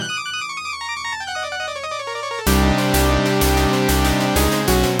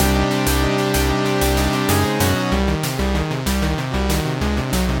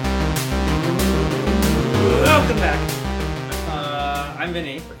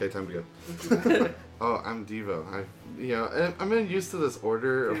Okay, time to go. Oh, I'm Devo. I'm used to this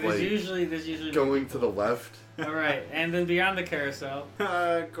order of There's usually going to the left. All right, and then Beyond the Carousel.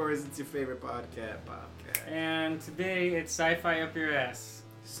 Of course, it's your favorite podcast. And today it's Sci-fi up your ass.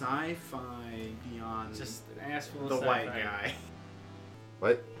 Sci-fi beyond Just an ass full of the sci-fi. white guy.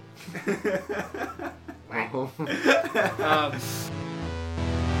 What? Oh.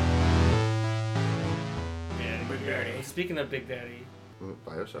 Big Daddy. Speaking of Big Daddy.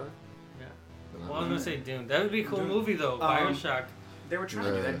 Bioshock? Yeah. No. Well, I was going to say Dune. That would be a cool Dune. movie, though. Bioshock. They were trying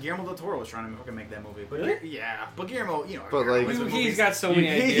to do that. Guillermo del Toro was trying to fucking make that movie. But Really? yeah. But Guillermo, But, like, He's got so many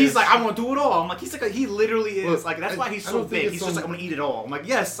ideas. He's like, I want to do it all. I'm like, he literally is. Look, like, that's why he's I so don't think big. it's He's so just like, I'm going to eat it all. I'm like,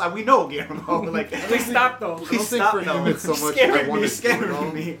 yes, we know, Guillermo. Like, At least stop, though. I don't think for him it's so much I want to do it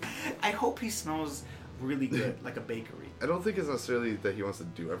all. Me. I hope he smells really good, like a bakery. I don't think it's necessarily that he wants to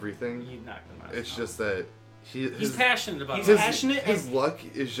do everything. You knocked him out. It's just that he's passionate about he's it. passionate. His luck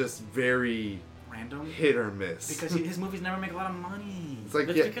is just very Random. hit or miss. Because his movies never make a lot of money. It's like,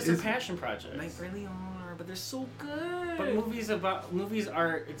 But yeah, because they're passion projects. They really are, but they're so good. But movies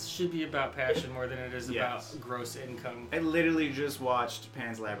are. It should be about passion more than it is Yes. about gross income. I literally just watched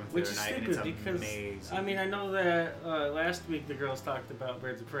Pan's Labyrinth Which the is other night, and stupid it's because amazing. I mean I know that last week the girls talked about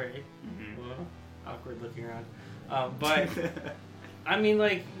Birds of Prey. Mhm. Well, awkward looking around, but I mean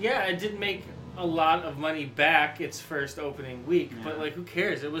like it didn't make a lot of money back its first opening week, but like who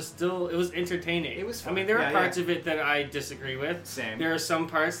cares? It was entertaining. It was fun. I mean there are Yeah, parts of it that I disagree with. Same. There are some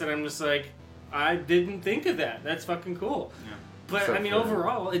parts that I'm just like I didn't think of that. That's fucking cool. Yeah. But Except I mean for-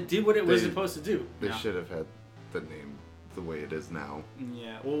 overall it did what it was They- supposed to do. They Yeah. should have had the name the way it is now.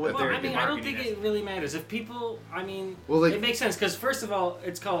 Yeah. Well, Well, I mean, I don't think it really matters. If people, I mean, Well, like- it makes sense because first of all,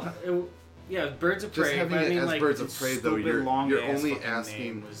 it's called, Birds of Just Prey. having But I it mean, as like, Birds of Prey, though, you're only name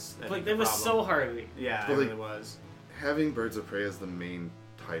asking. was, I like think, that the was problem. so Harley. Yeah, But, it like, really was. Having Birds of Prey as the main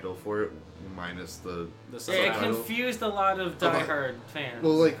title for it, minus the The It subtitle. confused a lot of diehard fans.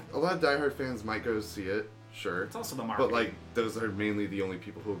 Well, like a lot of diehard fans might go see it, sure. It's also the marketing. But like those are mainly the only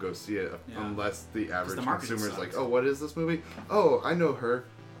people who will go see it, Yeah. unless the average the marketing consumer is like, sucks. "Oh, what is this movie? Oh, I know her.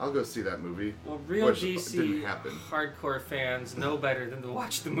 I'll go see that movie." well, real which DC didn't happen. hardcore fans know better than to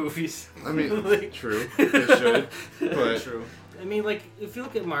watch the movies. I mean, Like- true, they should, but True. I mean, like, if you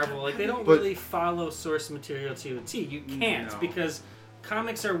look at Marvel, like, they don't But- really follow source material to a T. You can't, No. because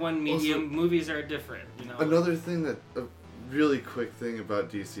comics are one medium, movies are different, you know? another thing a really quick thing about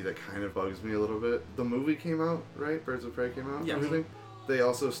DC that kind of bugs me a little bit. The movie came out, right? Birds of Prey came out. Yeah. Everything. They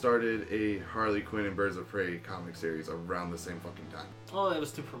also started a Harley Quinn and Birds of Prey comic series around the same fucking time. Oh, that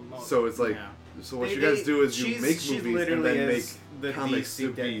was to promote. So it's like, Yeah. so what you guys do is you make she movies and literally then make is the comics DC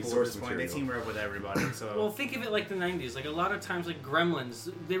to be Deadpool at source this point. They material. team her up with everybody. So Well, think of it like the 90s. Like, a lot of times, like,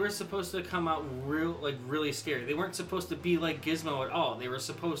 Gremlins, they were supposed to come out really scary. They weren't supposed to be like Gizmo at all. They were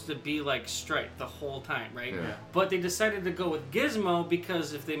supposed to be like Stripe the whole time, right? Yeah. But they decided to go with Gizmo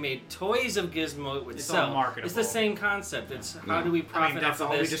because if they made toys of Gizmo, it would It's sell. all marketable. It's the same concept. It's how Yeah. do we I profit mean, that's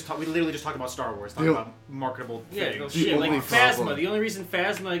off all of this? we literally just talked about Star Wars. Talking The- about marketable Yeah, no things. shit. Like only Phasma. problem- The only reason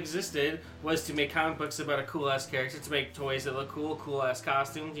Phasma existed was to make comic books about a cool ass character, to make toys that look cool ass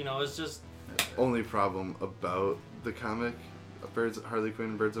costumes. You know, it's just only problem about the comic Harley Quinn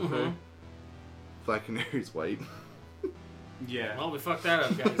and Birds of Prey. Mhm. Black Canary's white. Yeah. well, we fucked that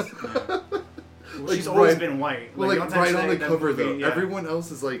up, guys. Well, she's Like, always right- been white. Well, like don't right say on the that cover movie, though. yeah. Everyone else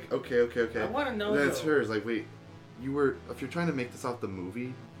is like, okay. I want to know. That's though. hers. Like, wait, if you're trying to make this off the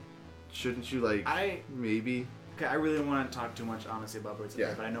movie, shouldn't you like maybe? Okay, I really don't want to talk too much honestly about Birds of Yeah.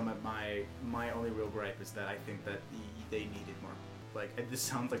 Prey, but I know my only real gripe is that I think that they needed more. Like, this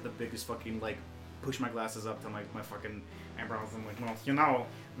sounds like the biggest fucking like push my glasses up to my fucking eyebrows. I'm like, well, you know,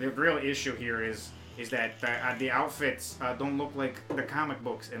 the real issue here is that the outfits don't look like the comic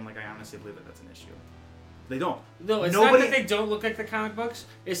books, and like I honestly believe that that's an issue. They don't. No, it's Nobody- not that they don't look like the comic books.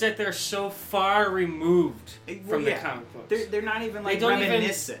 It's that they're so far removed from the comic books. They're not even like They don't even-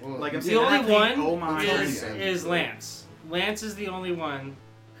 reminiscent. Well, like I'm The saying, only they're not paying one homage. is Lance. Lance is the only one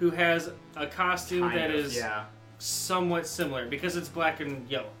who has a costume Kind that of, is yeah. somewhat similar because it's black and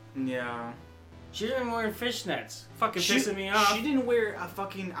yellow. Yeah. She didn't wear fishnets. Fucking She- pissing me off. She didn't wear a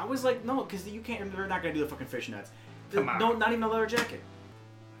fucking. I was like, no, because you can't. They're not gonna do the fucking fishnets. Come on. No, not even a leather jacket.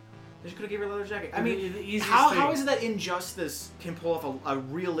 They could have gave her a leather jacket. I mean, The easiest how thing. is it that Injustice can pull off a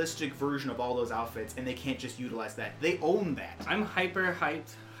realistic version of all those outfits and they can't just utilize that? They own that. I'm hyper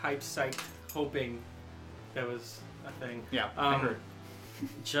psyched, hoping that was a thing. Yeah, I heard.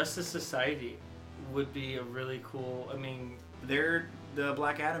 Justice Society would be a really cool. I mean, They're the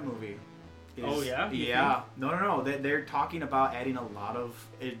Black Adam movie. Oh, yeah? Yeah. No. They're talking about adding a lot of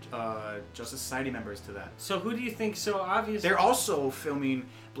Justice Society members to that. So who do you think? So obviously They're also filming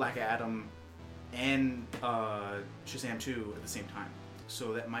Black Adam and Shazam 2 at the same time.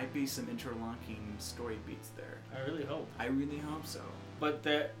 So that might be some interlocking story beats there. I really hope. I really hope so. But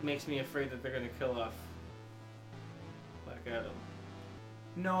that makes me afraid that they're gonna kill off Black Adam.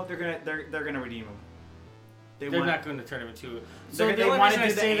 No, they're gonna redeem him. They're not going to turn him into. So They the only wanna reason I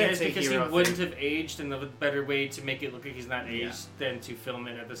do the say that is because he anti-hero wouldn't thing. have aged, and the better way to make it look like he's not aged than to film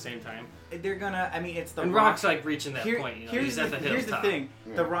it at the same time. They're gonna. I mean, it's the And Rock. Rock's like reaching that point. You know, he's at the here's the hilltop, thing.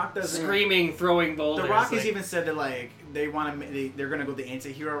 Yeah. The Rock doesn't. screaming, throwing boulders. The Rock like, has even said that like they want to. They're gonna go the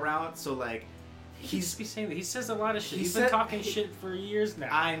anti-hero route. So like, He's be saying that. He says a lot of shit. He He's said- been talking shit for years now.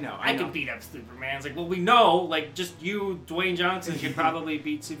 I know. I can beat up Superman. It's like, well, we know, like, just you, Dwayne Johnson, could probably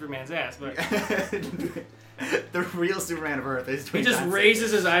beat Superman's ass, but The real Superman of Earth is Dwayne he just Johnson.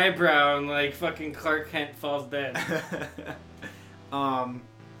 raises his eyebrow and like fucking Clark Kent falls dead.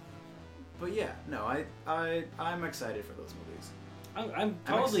 But yeah, no, I'm excited for those movies. I'm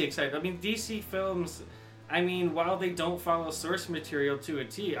totally excited. I mean, DC films, I mean, while they don't follow source material to a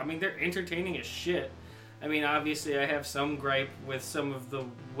T, I mean, they're entertaining as shit. I mean, obviously, I have some gripe with some of the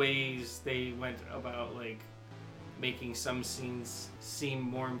ways they went about, like, making some scenes seem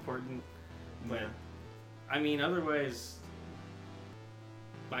more important. But, Yeah. I mean, otherwise,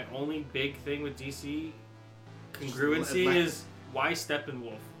 my only big thing with DC congruency let- is why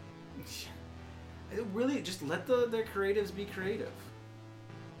Steppenwolf? Really, just let their creatives be creative.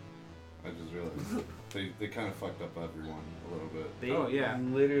 I just realized they kind of fucked up everyone a little bit. They Oh, yeah.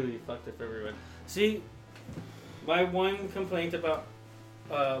 literally fucked up everyone. See, my one complaint about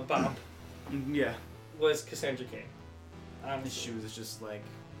Bob Yeah. was Cassandra Cain. She was just like,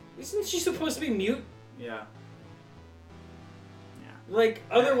 Isn't she supposed to be mute? yeah. Like,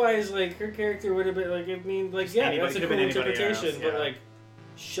 otherwise, like, her character would have been, like, I mean, like, Just yeah, anybody- that's a could've cool been anybody interpretation, else, but, yeah. like,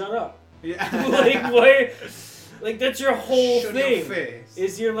 shut up. Yeah. Like, what? Like, that's your whole Shut your thing. face.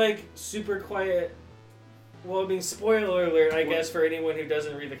 Is you're, like, super quiet. Well, I mean, spoiler alert, I What? guess, for anyone who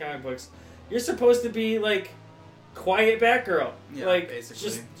doesn't read the comic books. You're supposed to be, like, quiet Batgirl. Yeah, like,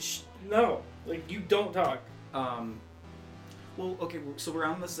 basically. just, no. Like, you don't talk. Well, okay, so we're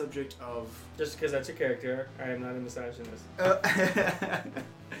on the subject of... Just because that's your character, I am not a misogynist. We're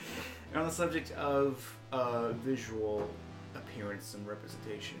on the subject of visual appearance and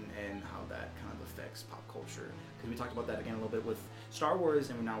representation and how that kind of affects pop culture. Because we talked about that again a little bit with Star Wars,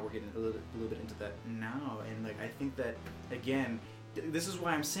 and now we're getting a little bit into that now. And like, I think that again, this is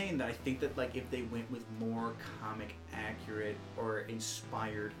why I'm saying that I think that like if they went with more comic accurate or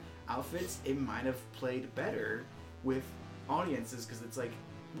inspired outfits, it might have played better with audiences, because it's like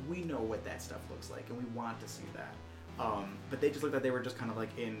we know what that stuff looks like and we want to see that. But they just looked like they were just kind of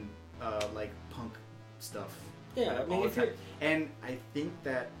like in like punk stuff. Yeah, I mean, all the if you're... time. And I think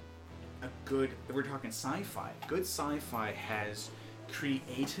that a good, if we're talking sci-fi, good sci-fi has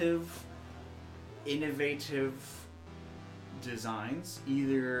creative, innovative designs,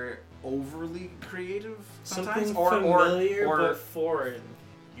 either overly creative sometimes, Something or familiar or but foreign.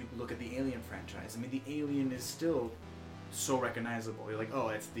 you look at the Alien franchise. I mean, the Alien is still so recognizable. You're like, oh,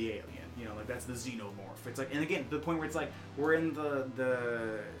 it's the Alien. You know, like that's the xenomorph. It's like, and again, to the point where it's like we're in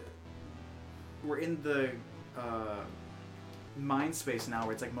the mind space now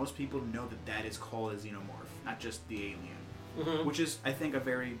where it's like most people know that is called a xenomorph, not just the Alien. Mm-hmm. Which is, I think, a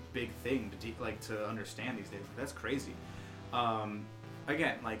very big thing to understand these days. That's crazy.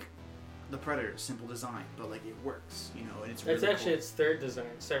 Again, like the Predator, simple design, but like it works, you know, and it's really It's actually cool. its third design,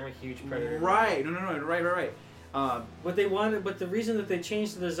 starting with Huge Predator. Right. No. Right. What they wanted, but the reason that they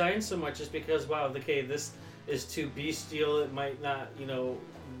changed the design so much is because, wow, okay, this is too bestial. It might not, you know,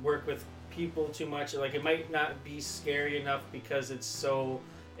 work with people too much. Like, it might not be scary enough because it's so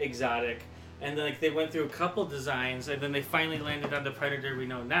exotic. And then, like, they went through a couple designs, and then they finally landed on the Predator we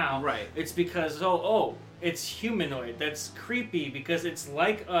know now. Right. It's because, it's humanoid. That's creepy because it's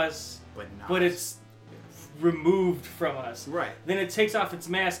like us, but it's removed from us. Right. Then it takes off its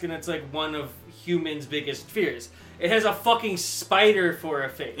mask, and it's like one of humans' biggest fears. It has a fucking spider for a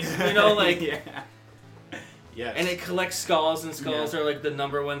face. You know, like... yeah. Yes. And it collects skulls, and skulls Yeah. are like the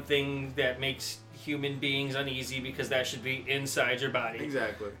number one thing that makes human beings uneasy because that should be inside your body.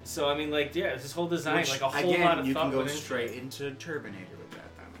 Exactly. So, I mean, like, yeah, this whole design, Which, like a whole again, lot of you thought can go went into straight it. into Terminator with that.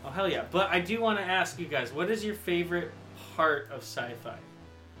 Then. Oh, hell yeah. But I do want to ask you guys, what is your favorite part of sci-fi?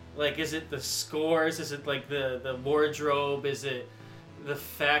 Like, is it the scores? Is it, like, the wardrobe? Is it the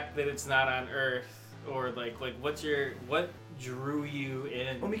fact that it's not on Earth? Or, like what drew you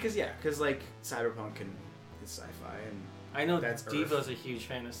in? Well, because like cyberpunk is sci-fi, and I know That's Devo's a huge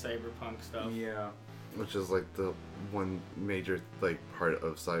fan of cyberpunk stuff. Yeah. Which is like the one major like part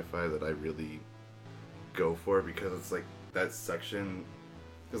of sci-fi that I really go for, because it's like that section,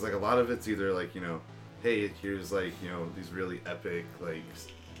 because like a lot of it's either like, you know, hey, here's like, you know, these really epic like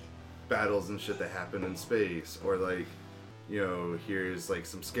battles and shit that happen in space, or like, you know, here's like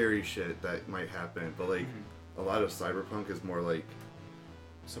some scary shit that might happen, but like a lot of cyberpunk is more like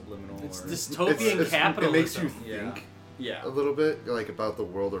Subliminal. It's or... dystopian capitalism. It makes you think Yeah. a little bit like about the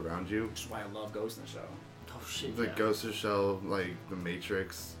world around you. Which is why I love Ghost in the Shell. Oh shit! The Ghost in the Shell, like the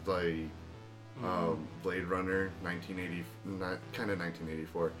Matrix, like Blade Runner, 1980, not kind of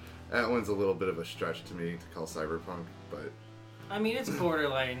 1984. That one's a little bit of a stretch to me to call cyberpunk, but I mean, it's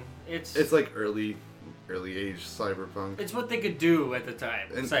borderline. it's like early age cyberpunk. It's what they could do at the time.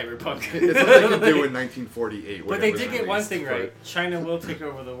 And cyberpunk. It's what they could do in 1948. But they did get one thing right. China will take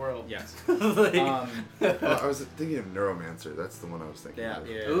over the world. Yes. Like, I was thinking of Neuromancer. That's the one I was thinking of.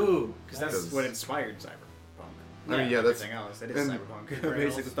 Yeah. ooh, Because that's what inspired cyberpunk. I mean, yeah, that's everything else. It is and cyberpunk. Grails.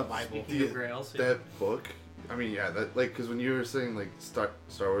 Basically, it's the Bible. Speaking of Grails, yeah. that book. I mean, yeah, that like because when you were saying like Star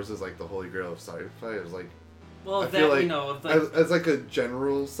Wars is like the holy grail of sci-fi, it was like. Well, I that feel like, you know, of like, as like a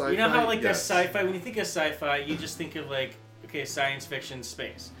general sci-fi. you know how like yes. that sci-fi. When you think of sci-fi, you just think of like science fiction,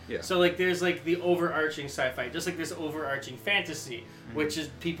 space. Yeah. So like there's like the overarching sci-fi, just like there's overarching fantasy, which is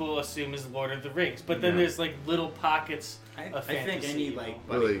people assume is Lord of the Rings. But then there's like little pockets of fantasy. I think any you know? like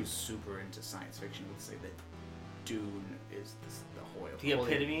buddy Really? who's super into science fiction would say that Dune is The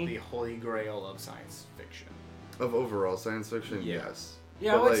epitome? the holy grail of science fiction. Of overall science fiction, Yeah. yes.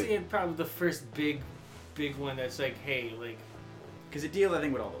 Yeah, But, I would like, say it probably the first big one that's like, hey, like. Because it deals, I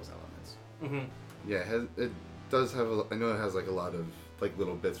think, with all those elements. Mm-hmm. Yeah, it does have. I know it has like a lot of like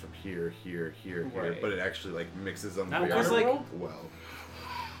little bits from here, Right. but it actually like mixes them Not very like, well.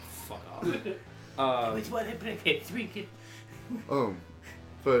 Fuck off. It's what I picked 3 kids.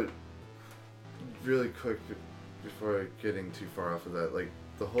 But really quick before getting too far off of that, like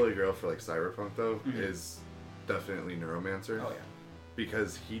the holy grail for like cyberpunk though is definitely Neuromancer. Oh yeah.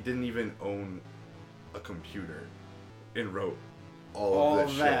 Because he didn't even own a computer and wrote all of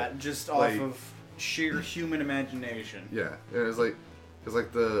this that shit. just Like- off of sheer human imagination. Yeah, and it was like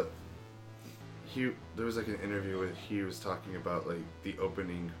there was like an interview with he was talking about like the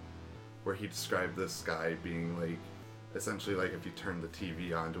opening where he described this guy being like essentially like if you turned the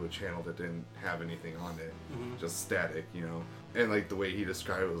TV onto a channel that didn't have anything on it, just static, you know, and like the way he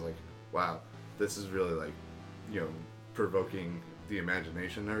described it was like, wow, this is really like, you know, provoking the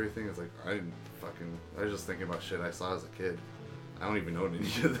imagination and everything. It's like I was just thinking about shit I saw as a kid. I don't even know any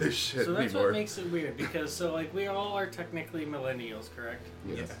of this shit So that's anymore. what makes it weird because so like we all are technically millennials, correct?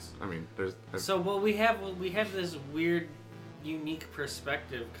 Yes. I mean, there's. So well we have this weird, unique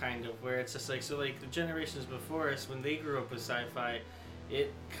perspective kind of where it's just like so like the generations before us when they grew up with sci-fi,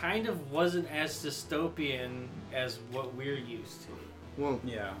 it kind of wasn't as dystopian as what we're used to. Well,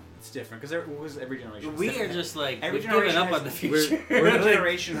 Yeah, it's different because every generation. We are just like Every we've given generation up has- on the future. Every Like,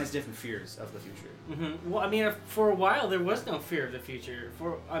 generation has different fears of the future. Well, I mean, for a while there was no fear of the future.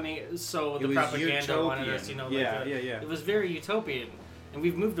 So It the was propaganda wanted us, utopian. you know, like Yeah. it was very utopian, and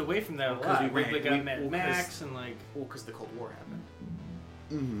we've moved away from that a Well, 'cause lot. we We ran- got we- Mad well, 'cause- Max and like. Well, because the Cold War happened,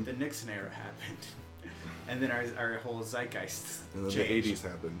 mm-hmm. the Nixon era happened, and then our whole zeitgeist And then changed. the 80s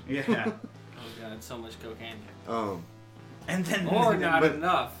happened. Yeah, Oh god, so much cocaine. and then Or not But-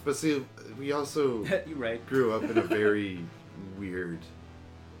 enough. But see, we also You're right. grew up in a very weird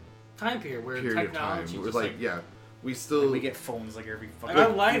Time period where period of time. technology We're just like, yeah, we still We get phones like every fucking our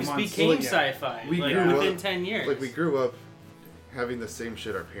few lives months. became Like, sci-fi. we like, grew within up- 10 years. like we grew up having the same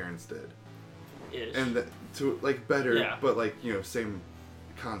shit our parents did, Ish. and to like better, Yeah. but like you know same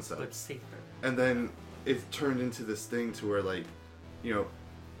concept. but safer. And then it turned into this thing to where like, you know,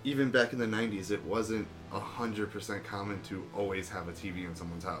 even back in the 90s, it wasn't 100% common to always have a TV in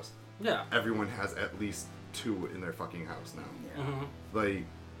someone's house. Yeah. Everyone has at least 2 in their fucking house now. Yeah. Mhm. Like,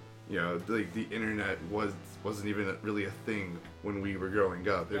 you know, like the internet wasn't even really a thing when we were growing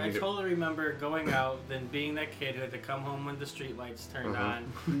up. I totally remember going out, then being that kid who had to come home when the street lights turned on,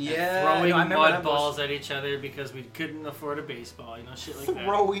 Yeah, throwing no, I remember mud that balls at each other because we couldn't afford a baseball, you know, shit like that.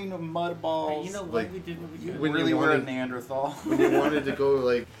 throwing mud balls. Hey, you know what Like, we did when we could. when you really were a wanted- Neanderthal. when you wanted to go,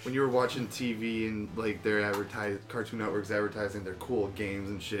 like, when you were watching TV and, like, their Cartoon Network's advertising their cool games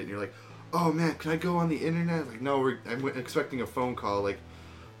and shit, and you're like, oh, man, can I go on the internet? Like, no, I'm expecting a phone call. Like,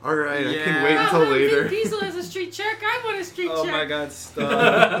 all right, I can wait until later. Vin Diesel has a street check. I want a street check. Oh my god,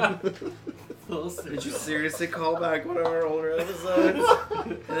 stop. Full circle. Did you seriously call back one of our older episodes?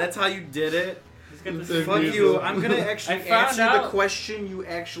 And that's how you did it? He's got the Vin Fuck Diesel. you, I'm gonna actually I found answer out- the question you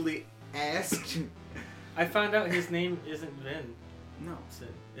actually asked. I found out his name isn't Vin. No.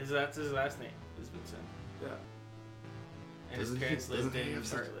 That's his last name. Is Vincent. Yeah. And his parents lived in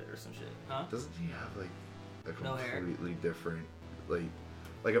Bartlett or some shit. Huh? Doesn't he have like a No hair? completely different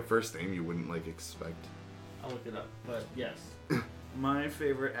like a first name you wouldn't like expect? I'll look it up. But yes. My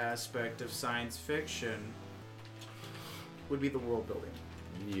favorite aspect of science fiction would be the world building.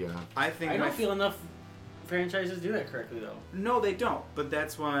 Yeah. I think I don't feel enough franchises do that correctly though. No, they don't. But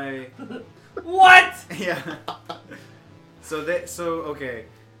that's why. What? Yeah. So okay.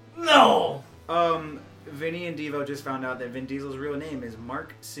 No. Vinny and Devo just found out that Vin Diesel's real name is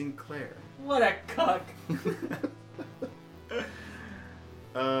Mark Sinclair. What a cuck.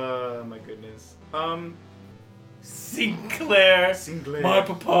 My goodness. Sinclair. Sinclair. My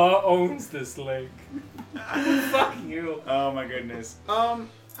papa owns this lake. Fuck you. Oh my goodness.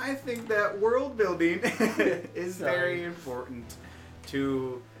 I think that world building is very important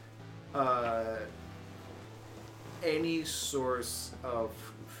to any source of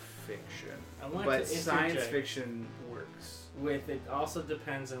fiction. But science fiction works. With it also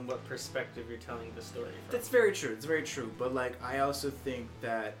depends on what perspective you're telling the story from. That's very true. It's very true. But like, I also think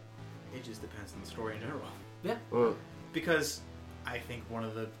that it just depends on the story in general. Yeah. Well, Because I think one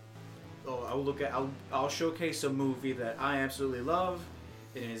of the I'll showcase a movie that I absolutely love.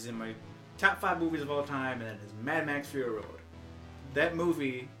 It is in my top 5 movies of all time, and that is Mad Max Fury Road. That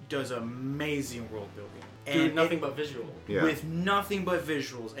movie does amazing world building. And nothing but visual. Yeah. With nothing but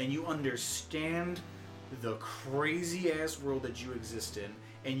visuals, and you understand the crazy ass world that you exist in,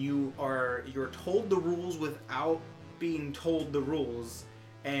 and you're told the rules without being told the rules,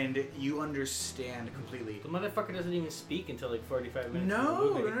 and you understand completely. The motherfucker doesn't even speak until like 45 minutes.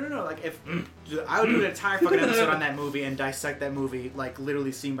 No. Like if I would do an entire fucking episode on that movie and dissect that movie like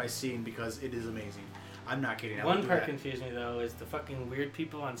literally scene by scene because it is amazing. I'm not kidding. One part confused me though is the fucking weird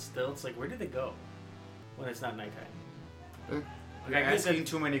people on stilts. Like, where do they go when it's not nighttime? You're Like, I asking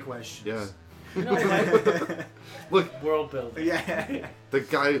too many questions. yeah. You know, like, Look, world building. Yeah. the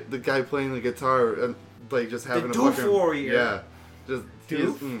guy playing the guitar and like just having a Doof fucking Warrior. Yeah. Just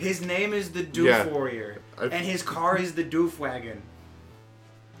Doof? His name is the Doof Yeah. Warrior. I've- And his car is the Doof Wagon.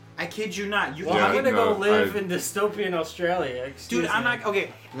 I kid you not. You Well, Yeah, I'm gonna no, go live I- in dystopian Australia. Excuse Dude, I'm me. not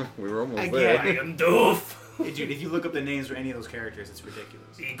okay. we were almost Again, there. I am doof. Hey, dude, if you look up the names for any of those characters, it's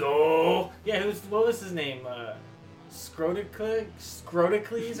ridiculous. Ego. Yeah, what was his name?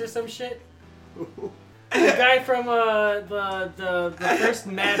 Scroticles or some shit. The guy from the first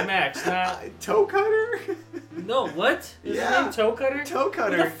Mad Max. Not Toe Cutter? no. What is Yeah. his name? Toe Cutter. Toe Who the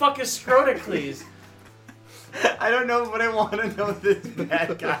Cutter. fuck is Scroticles? I don't know, but I want to know this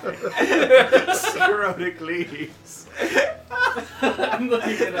bad guy. Scroticles. I'm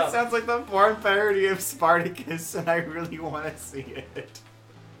looking it It up. sounds like the porn parody of Spartacus, and I really want to see it.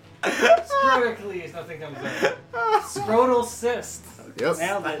 Scroticles. Nothing comes up. Scrotal cyst. Yep.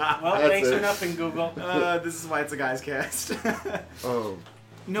 Nailed it. Well, That's thanks for it. nothing, Google. This is why it's a guy's cast. Oh.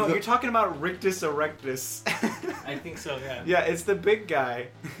 No, you're talking about Rictus Erectus. I think so. Yeah. Yeah, it's the big guy.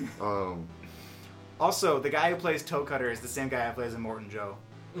 Um. Also, the guy who plays Toe Cutter is the same guy who plays Immortan Joe.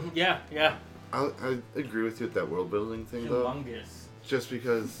 Yeah. Yeah. I agree with you with that world building thing though. Humongous. Just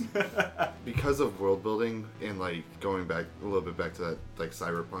because of world building and like going back a little bit back to that like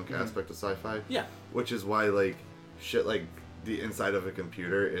cyberpunk aspect of sci-fi. Yeah. Which is why like shit like the inside of a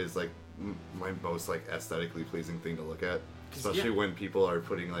computer is like my most like aesthetically pleasing thing to look at, especially when people are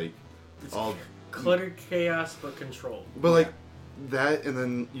putting like It's all cluttered chaos but controlled. but like that, and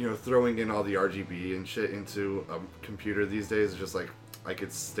then throwing in all the RGB and shit into a computer these days is just like I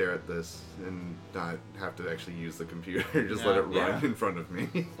could stare at this and not have to actually use the computer. Just let it run in front of me.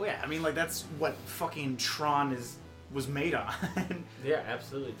 Well, yeah, I mean, like, that's what fucking Tron was made on. Yeah,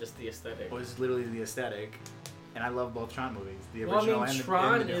 absolutely. Just the aesthetic. Was literally the aesthetic. And I love both Tron movies. The Well, I original mean, and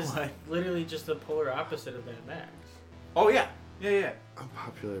Tron the new is one. literally just the polar opposite of Mad Max. Oh, yeah. Yeah.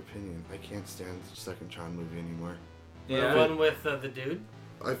 Unpopular opinion. I can't stand the second Tron movie anymore. The one with the dude?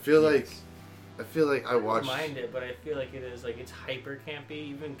 I feel like I don't watched. mind it, but I feel like it is like it's hyper campy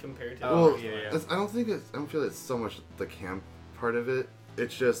even compared to. Well, yeah. I don't feel it's so much the camp part of it.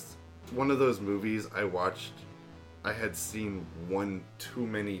 It's just one of those movies I watched. I had seen one too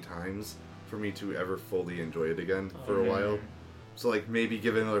many times for me to ever fully enjoy it again for a while. So like maybe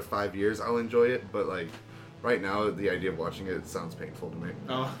give it another 5 years, I'll enjoy it. But like right now, the idea of watching it sounds painful to me.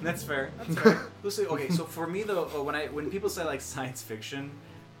 Oh, that's fair. That's fair. Okay, so for me though, when people say like science fiction,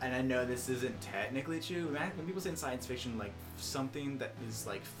 and I know this isn't technically true, when people say science fiction, like something that is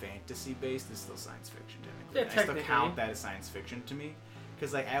like fantasy based is still science fiction technically. Yeah, I still technically. count that as science fiction to me,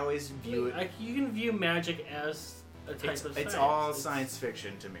 because like I always view it. You can view magic as a type of science. It's all science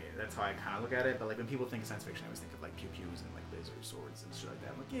fiction to me. That's how I kind of look at it. But like when people think of science fiction, I always think of like pew pews and like laser swords and shit like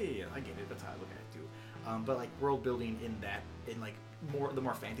that. I'm like, yeah, I get it. That's how I look at it too. But like world building in like the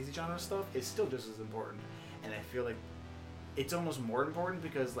more fantasy genre stuff is still just as important. And I feel like it's almost more important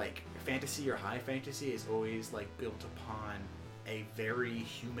because like fantasy or high fantasy is always like built upon a very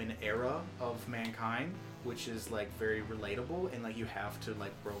human era of mankind, which is like very relatable, and like you have to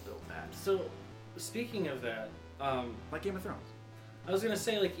like world build that. So, speaking of that, Like Game of Thrones. I was gonna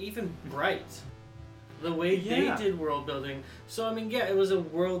say like even Bright, the way Yeah. they did world building. So I mean, yeah, it was a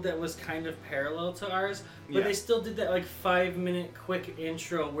world that was kind of parallel to ours, but Yeah. they still did that like 5-minute quick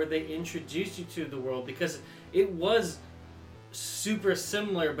intro where they introduced you to the world because it was super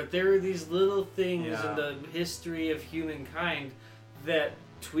similar, but there were these little things Yeah. in the history of humankind that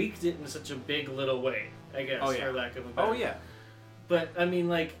tweaked it in such a big little way, I guess, Oh, yeah. for lack of a better. Oh yeah. But I mean,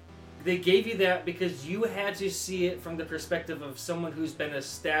 like, they gave you that because you had to see it from the perspective of someone who's been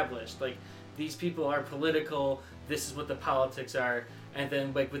established. Like, these people are political. This is what the politics are. And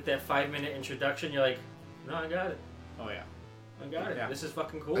then, like, with that 5-minute introduction, you're like, no, I got it. Oh yeah. I got it. Yeah. This is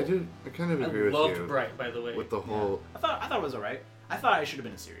fucking cool. I kind of agree I with loved you Bright, by the way. with the whole. I thought it was alright. I thought it should have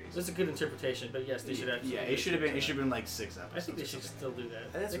been a series. That's a good interpretation, but yes, they should have. Yeah, it should have been. It should have been like 6 episodes. I think they or should something. still do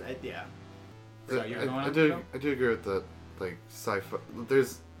that. That's Like, right. Yeah. So you're going I on, do. Joe? I do agree with that. Like sci-fi.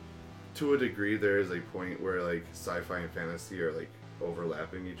 There's, to a degree, there is a point where like sci-fi and fantasy are like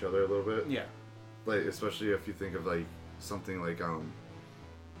overlapping each other a little bit. Yeah. Like especially if you think of like something like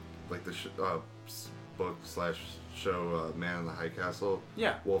the book / show Man in the High Castle.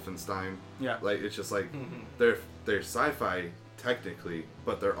 Yeah. Wolfenstein. Yeah. Like it's just like Mhm. they're sci-fi technically,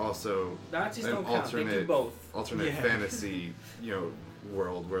 but they're also Nazis an don't count. They do both. alternate Yeah. fantasy,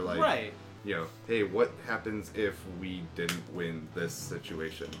 world where like Right. Hey, what happens if we didn't win this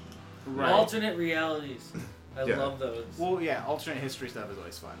situation? Right. Alternate realities. I Yeah. love those. Well, yeah. Alternate history stuff is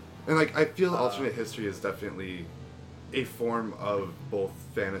always fun. And like I feel alternate history is definitely a form of both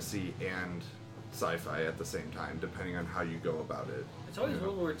fantasy and sci-fi at the same time, depending on how you go about it. It's always Yeah.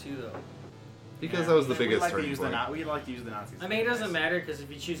 World War II, though. Because Yeah, that was the we biggest like to turning use point. we like to use the Nazis. I mean, it doesn't matter because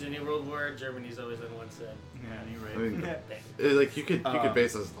if you choose any world war, Germany's always on one side. Yeah, you're right. I mean, Dang. Like you could Uh,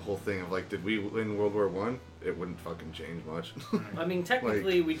 base this whole thing of like, did we win World War One? It wouldn't fucking change much. I mean,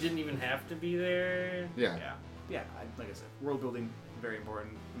 technically, we didn't even have to be there. yeah. Yeah. Like I said, world building very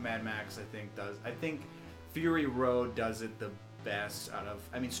important. Mad Max, I think, does. I think Fury Road does it the best out of.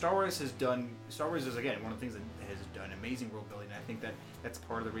 I mean, Star Wars is again one of the things that has done amazing world building. And I think that's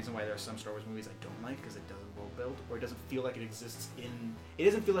part of the reason why there are some Star Wars movies I don't like because it doesn't world build or it doesn't feel like it exists in. It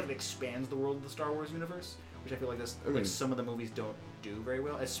doesn't feel like it expands the world of the Star Wars universe, which I feel like mean- some of the movies don't do very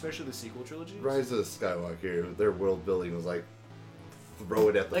well, especially the sequel trilogies. Rise of the Skywalker, their world building was like throw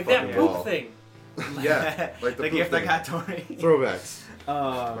it at the Like fucking that poop wall. thing. Yeah, like the the poop gift I thing. got Tony. Throwbacks. Or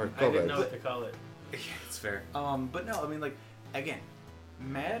I didn't callbacks. know what to call it. Yeah, it's fair. But no, I mean, like, again,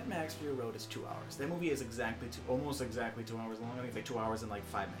 Mad Max Fury Road is 2 hours. That movie is almost exactly 2 hours long. I think it's like 2 hours and like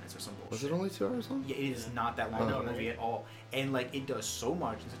 5 minutes or some bullshit. Was it only 2 hours long? Yeah, it is not that long I know, of a movie right? at all. And like, it does so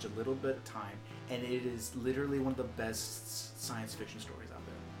much in such a little bit of time, and it is literally one of the best science fiction stories out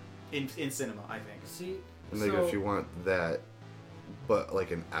there in cinema, I think. See, And like so, if you want that, but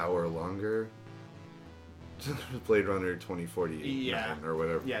like an hour longer, Blade Runner 2048 Yeah. or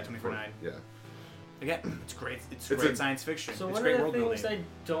whatever. Yeah, 2049. Yeah. Again, it's great. It's It's great a- science fiction. So it's one great of the world things building.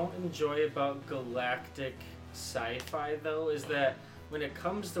 I don't enjoy about galactic sci-fi, though, is that when it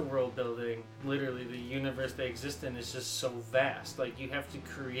comes to world building, literally the universe they exist in is just so vast. Like, you have to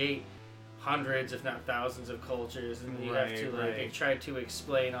create hundreds, if not thousands, of cultures, and you have to Right. try to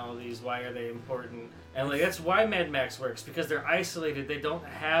explain all these. Why are they important? And like that's why Mad Max works, because they're isolated. They don't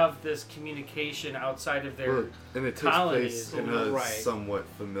have this communication outside of their. Well, and it takes colonies. place in a Right. somewhat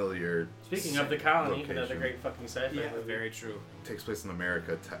familiar. Speaking of the colony, another location. great fucking sci-fi Yeah, movie. very true. Takes place in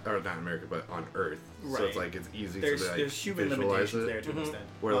America, or not America, but on Earth. So Right. it's like it's easy There's to like human visualize limitations it. there to an Mhm. extent.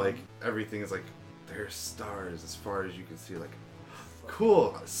 Where like everything is like there's stars as far as you can see. Like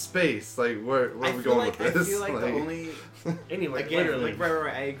cool space. Like where are we going with this? I feel like the only Anyway, again, literally. like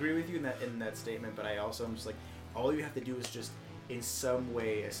right. I agree with you in that statement, but I also am just like, all you have to do is just in some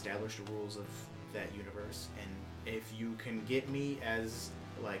way establish the rules of that universe, and if you can get me as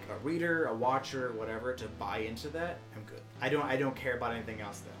like a reader, a watcher, whatever, to buy into that, I'm good. I don't care about anything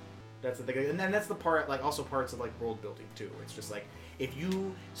else though. That's the thing, and then that's the part, like also parts of like world building too. It's just like if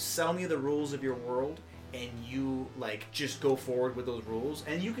you sell me the rules of your world and you like just go forward with those rules,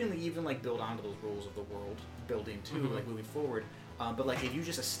 and you can even like build onto those rules of the world building too, Mhm. like moving forward. But like if you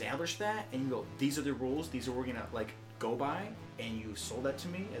just establish that and you go, these are the rules, these are we're gonna like go by, and you sold that to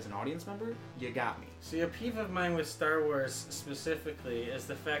me as an audience member, you got me. See, a peeve of mine with Star Wars specifically is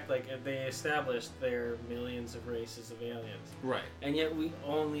the fact, like, they established there are millions of races of aliens. Right. And yet we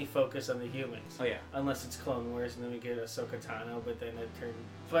only focus on the humans. Oh, yeah. Unless it's Clone Wars, and then we get Ahsoka Tano, but then it turned...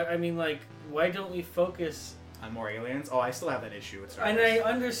 But, I mean, like, why don't we focus... On more aliens? Oh, I still have that issue with Star Wars. And I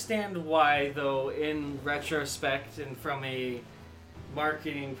understand why, though, in retrospect and from a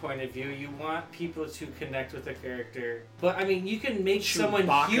marketing point of view, you want people to connect with the character. But I mean, you can make someone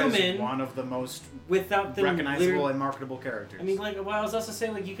human. Is one of the most without them recognizable and marketable characters. I mean, like, well, I was also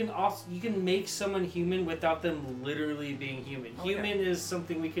saying, like, you can make someone human without them literally being human. Oh, human is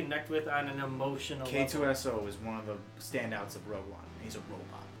something we connect with on an emotional level. K2SO is one of the standouts of Rogue One. He's a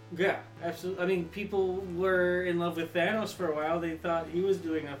robot. Yeah, absolutely. I mean, people were in love with Thanos for a while. They thought he was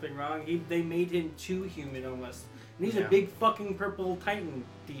doing nothing wrong. They made him too human almost. And he's a big fucking purple Titan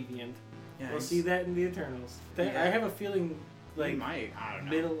deviant. Yeah, we'll see that in the Eternals. I have a feeling like I don't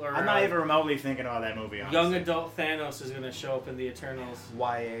know. Middle or I'm not even remotely thinking about that movie. Honestly. Young adult Thanos is going to show up in the Eternals.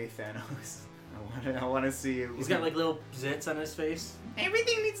 YA Thanos. I want to see. He's got like little zits on his face.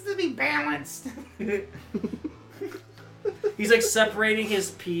 Everything needs to be balanced. He's like separating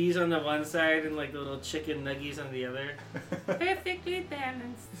his peas on the one side and like the little chicken nuggies on the other. Perfectly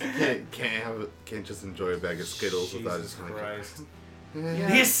balanced. Can't just enjoy a bag of Skittles without just kind of.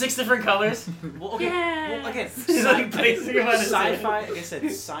 Yeah. He has 6 different colors. Well, okay. Yeah. Well, again, sci-fi. Like I said,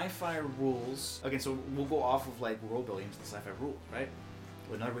 sci-fi rules. Okay, so we'll go off of like world building to the sci-fi rules, right?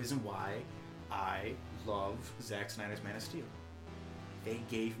 Well, another reason why I love Zack Snyder's Man of Steel. They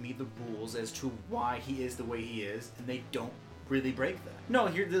gave me the rules as to why he is the way he is, and they don't really break that. No,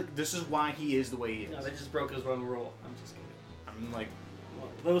 this is why he is the way he is. No, they just broke his one rule. I'm just kidding. I'm like...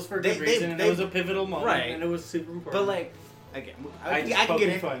 Well, that was for a good reason, and it was a pivotal moment, right. And it was super important. But like, again, I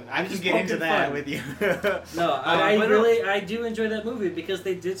can get into that with you. No, I do enjoy that movie because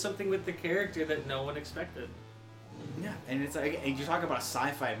they did something with the character that no one expected. Yeah, and it's like, and you talk about a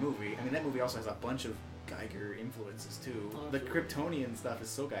sci-fi movie, I mean, that movie also has a bunch of Geiger influences too. The Kryptonian stuff is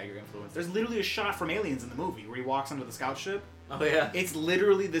so Geiger influenced. There's literally a shot from Aliens in the movie where he walks onto the scout ship. Oh yeah. It's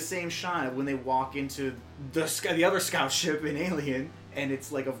literally the same shot of when they walk into the other scout ship in Alien, and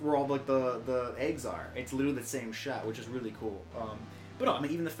it's like where all like the eggs are. It's literally the same shot, which is really cool. But no, I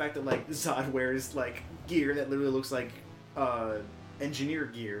mean, even the fact that like Zod wears like gear that literally looks like engineer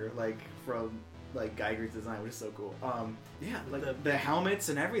gear, like from like Geiger's design, which is so cool. Yeah, like the helmets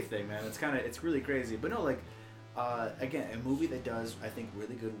and everything, man. It's really crazy. But no, like again, a movie that does, I think,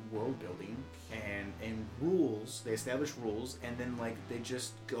 really good world building and rules. They establish rules, and then like they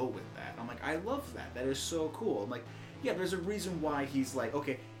just go with that. I'm like, I love that. That is so cool. I'm like, yeah, there's a reason why he's like,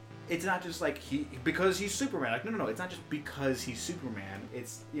 okay, it's not just like because he's Superman. Like, no, it's not just because he's Superman.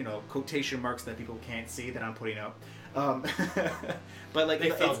 It's, you know, quotation marks that people can't see that I'm putting up. But like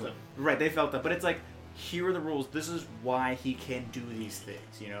they felt them. Right, they felt that. But it's like, here are the rules. This is why he can do these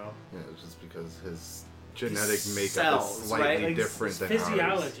things, you know? Yeah, it's just because his genetic makeup is slightly like different than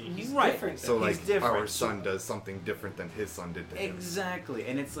physiology. ours. He's right. different. So like he's different. Our son does something different than his son did to him. Exactly.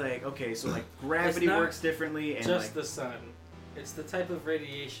 And it's like, okay, so like gravity works differently, and just like, the sun. It's the type of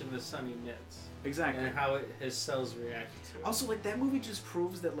radiation the sun emits. Exactly. And how his cells react to it. Also, like, that movie just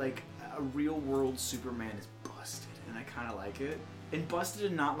proves that like a real world Superman is busted, and I kind of like it. And busted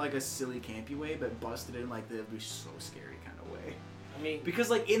in not like a silly campy way, but busted in like the so scary kind of way. I mean, because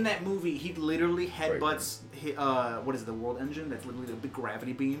like in that movie, he literally headbutts what is it, the world engine? That's literally the big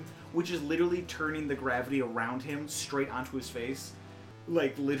gravity beam, which is literally turning the gravity around him straight onto his face.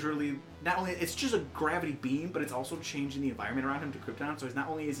 Like literally, not only it's just a gravity beam, but it's also changing the environment around him to Krypton. So not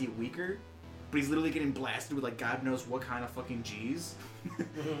only is he weaker, but he's literally getting blasted with like God knows what kind of fucking G's,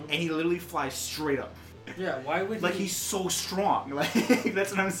 and he literally flies straight up. Yeah, why would like he's so strong? Like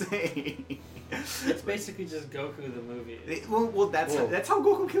that's what I'm saying. It's basically just Goku the movie. Well, that's how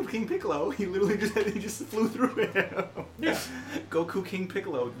Goku killed King Piccolo. He literally just flew through it. Yeah, Goku King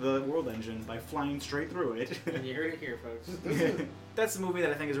Piccolo, the world engine, by flying straight through it. And you heard it here, folks. That's the movie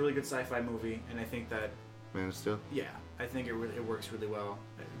that I think is a really good sci-fi movie, and I think that Man of Steel. Yeah, I think it works really well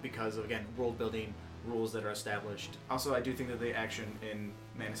because of, again, world building, rules that are established. Also, I do think that the action in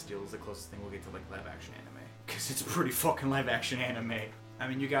Man of Steel is the closest thing we'll get to like live action anime, because it's pretty fucking live action anime. I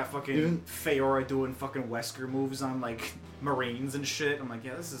mean, you got fucking Feora doing fucking Wesker moves on like Marines and shit. I'm like,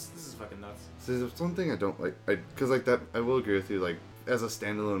 yeah, this is fucking nuts. So there's one thing I don't like, because like that, I will agree with you. Like as a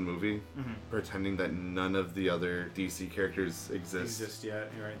standalone movie, pretending that none of the other DC characters exist. Yeah,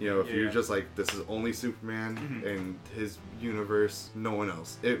 you're right. You know, if you're just like, this is only Superman and his universe, no one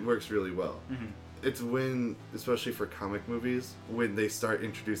else. It works really well. it's when, especially for comic movies, when they start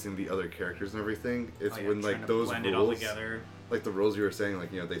introducing the other characters and everything, it's when like those blend rules, it all together. like the rules you were saying,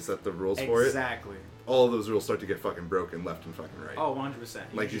 like, you know, they set the rules for it. Exactly. All of those rules start to get fucking broken left and fucking right. Oh, 100%.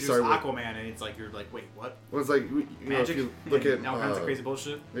 Like, you introduce start with Aquaman, and it's like, you're like, wait, what? Well, it's like, you know, if Magic? you look at all kinds of crazy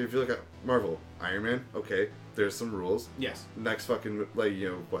bullshit? if you look at Marvel, Iron Man, okay, there's some rules. Yes. Next fucking, like, you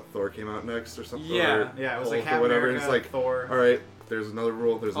know, what, Thor came out next or something? Yeah, or yeah, it was Hulk like or Captain whatever. America, And it's like, Thor. alright, there's another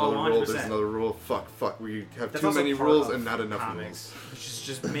rule, there's Oh, another rule, there's 100%. another rule. Fuck, we have That's too also many part rules of and not enough comics. rules. It's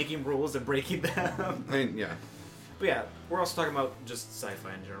just making rules and breaking them. I mean, yeah. But yeah, we're also talking about just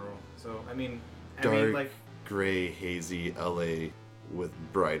sci-fi in general. So, I mean, Dark, like... gray, hazy LA with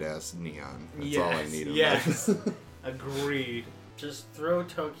bright-ass neon. That's yes, all I need in yes. life. Agreed. Just throw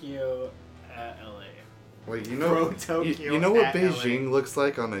Tokyo at LA. Like, you Throw know, Tokyo you know what at Beijing LA. looks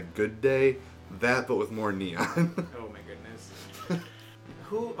like on a good day? That, but with more neon. Oh my goodness.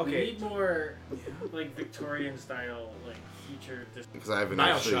 Who? We Okay. need more like Victorian style, like future. Because I haven't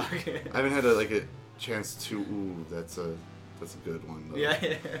actually, Bioshock. I haven't had a chance to. Ooh, that's a good one. Though. Yeah.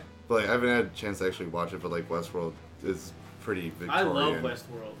 But like, I haven't had a chance to actually watch it. But like Westworld is pretty Victorian. I love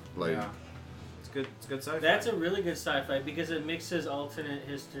Westworld. Like, Yeah. It's good. It's good sci-fi. That's a really good sci-fi because it mixes alternate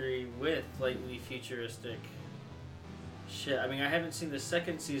history with lightly futuristic shit. I mean, I haven't seen the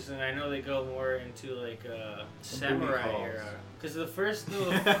second season. I know they go more into like samurai calls. era. Because the first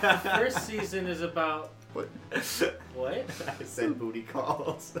season is about what? what? I said booty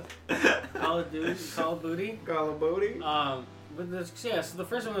calls. Call of Duty, Call of Booty. Call of booty. But so the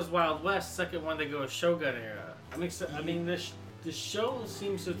first one was Wild West. Second one they go Shogun era. I mean, the show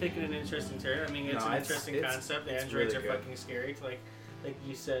seems to have taken an interesting turn. I mean, it's an interesting concept. It's Androids really are good. fucking scary. Like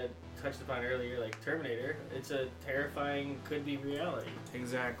you said, touched upon earlier, like Terminator. It's a terrifying, could be reality.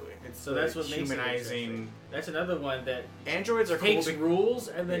 Exactly. It's So that's what makes it humanizing. interesting. That's another one that Androids are takes cool. rules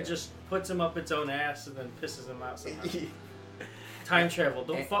and then Yeah. just puts them up its own ass and then pisses them out somehow. Time travel.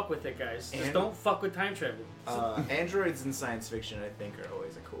 Don't fuck with it, guys. Just don't fuck with time travel. Androids in science fiction, I think, are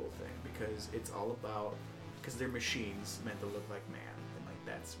always a cool thing because it's all about because they're machines meant to look like man, and like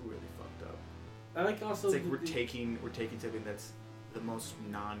that's really fucked up. I like also It's like we're taking something that's the most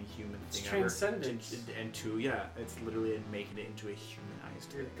non-human thing ever. transcendence. It's literally making it into a humanized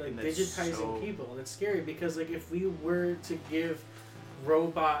thing. Like And that's digitizing so- people, and it's scary because like if we were to give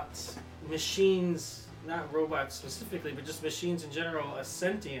robots, machines, not robots specifically, but just machines in general, a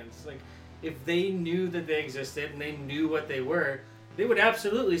sentience, like if they knew that they existed and they knew what they were, they would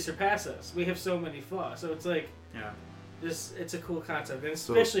absolutely surpass us. We have so many flaws, so it's like it's a cool concept, and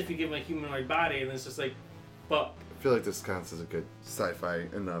especially if you give them a humanoid body and it's just like, fuck. I feel like this counts as a good sci-fi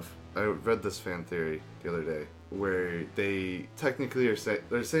enough. I read this fan theory the other day where they technically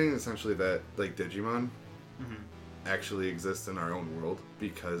they're saying essentially that like Digimon actually exist in our own world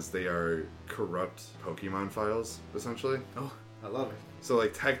because they are corrupt Pokemon files essentially. Oh, I love it. So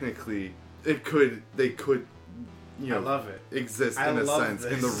like technically they could you know I love it. exist I in a love sense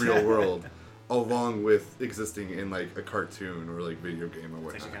in this. the real world along with existing in like a cartoon or like video game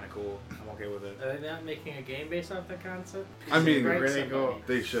or It's actually whatnot. kind of cool. I'm okay with it. Are they not making a game based off that concept? I mean, Right, really somebody. go.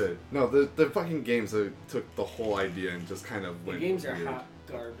 They should. No, the fucking games took the whole idea and just kind of The went games are weird. hot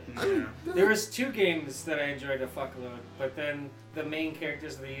garbage. Yeah. There was 2 games that I enjoyed a fuckload, but then the main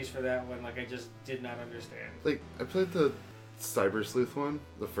characters they used for that one, like I just did not understand. Like I played the Cyber Sleuth one,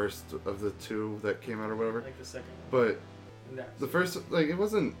 the first of the 2 that came out or whatever. Like the second one. But And that's- the first, like, it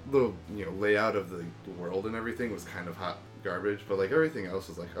wasn't the layout of the world and everything was kind of hot garbage, but like everything else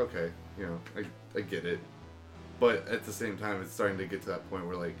was like okay, I get it. But at the same time, it's starting to get to that point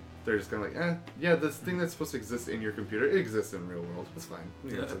where like they're just kind of like, yeah, this thing that's supposed to exist in your computer, it exists in the real world. It's fine.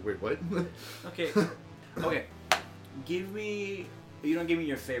 It's like, wait, what? Okay. Give me. You don't give me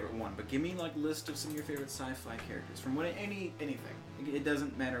your favorite one, but give me like a list of some of your favorite sci-fi characters from anything. It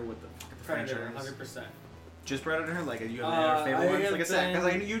doesn't matter what the Predator, franchise. 100%. Just Predator? Like, you have any favorite I ones? have Like I said,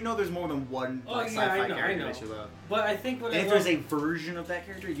 because been- you know there's more than one Oh, like, yeah, I sci-fi know, I character know. that you love. But I think what And I if love, there's a version of that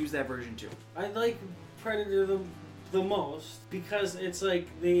character, use that version too. I like Predator the most because it's like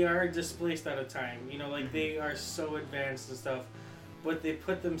they are displaced out of time. Like they are so advanced and stuff, but they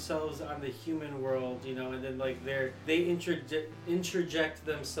put themselves on the human world, and then like they interject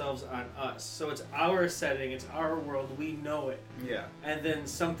themselves on us. So it's our setting, it's our world, we know it, Yeah. and then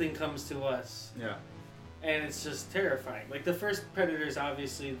something comes to us. Yeah. And it's just terrifying. Like the first Predator is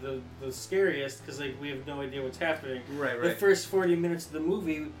obviously the scariest because like we have no idea what's happening. Right. The first 40 minutes of the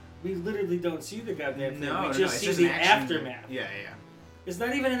movie, we literally don't see the goddamn thing. No, we no, just it's see just the an action. aftermath. Yeah. It's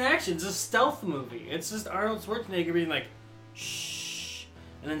not even an action. It's a stealth movie. It's just Arnold Schwarzenegger being like, shh,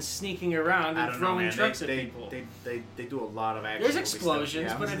 and then sneaking around and throwing trucks at people. They do a lot of action. There's explosions,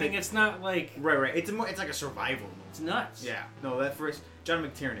 stuff, but I mean, it's not like... Right. It's like a survival movie. It's nuts. Yeah. No, that first... John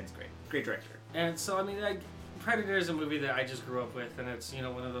McTiernan's great. Great director. And so, I mean, like, Predator is a movie that I just grew up with, and it's, you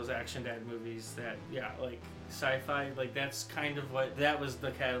know, one of those action dad movies that, yeah, like, sci-fi, like, that's kind of what... That was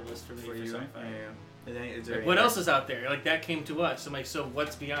the catalyst for me for sci-fi. Yeah. Like, what else is out there? Like, that came to us. I'm like, so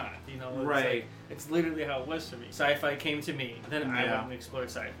what's beyond? You know, it's right. Like, it's literally how it was for me. Sci-fi came to me, then I went and explored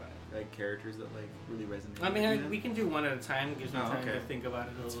sci-fi. Like characters that like really resonate. I mean, we can do one at a time. It gives me time okay. to think about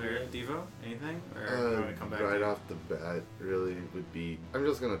it a little bit. Devo, anything? Or come back right off the bat, really would be. I'm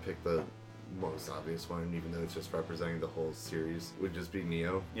just gonna pick the most obvious one, even though it's just representing the whole series. Would just be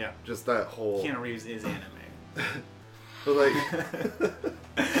Neo. Yeah. Just that whole. Keanu Reeves is anime. But like,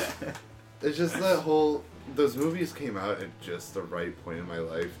 it's just that whole. Those movies came out at just the right point in my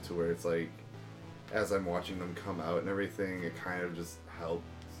life to where it's like, as I'm watching them come out and everything, it kind of just helped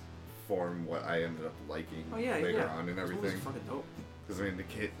form what I ended up liking later on and everything. Fucking dope. Because I mean,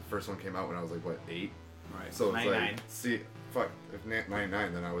 the first one came out when I was like, what, 8? Right. So it's 99. like, see, fuck, if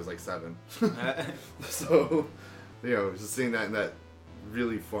 99, then I was like 7. So, you know, just seeing that in that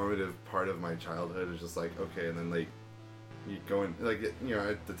really formative part of my childhood is just like, okay, and then like, you go in, like, you know,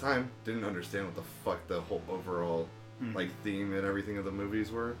 at the time, didn't understand what the fuck the whole overall, like, theme and everything of the movies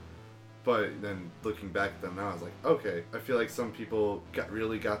were. But then looking back at them now, I was like, okay, I feel like some people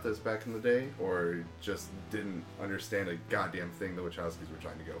really got this back in the day, or just didn't understand a goddamn thing the Wachowskis were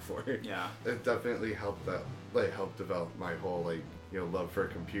trying to go for. Yeah. It definitely helped helped develop my whole, like, you know, love for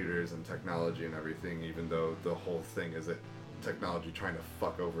computers and technology and everything, even though the whole thing is technology trying to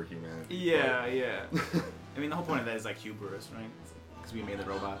fuck over humanity. Yeah. I mean, the whole point of that is like hubris, right? Because we made the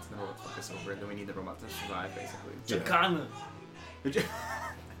robots, and the robots fuck us over, and then we need the robots to survive, basically. Chicana.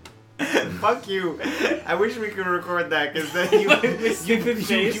 Fuck you. I wish we could record that, because then you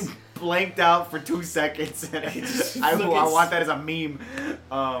blanked out for 2 seconds, and I want that as a meme.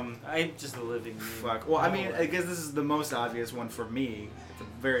 I'm just a living meme. Fuck. Well, I mean, I guess this is the most obvious one for me. It's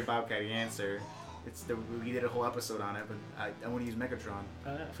a very Bobcat-y answer. We did a whole episode on it, but I want to use Megatron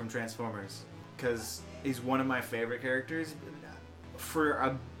from Transformers, because he's one of my favorite characters for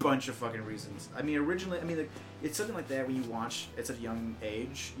a bunch of fucking reasons. I mean, originally, like, it's something like that when you watch at such a young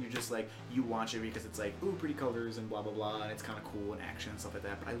age, you're just like, you watch it because it's like, ooh, pretty colors and blah blah blah, and it's kind of cool and action and stuff like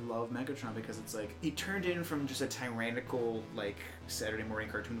that. But I love Megatron because it's like, he turned in from just a tyrannical, like, Saturday morning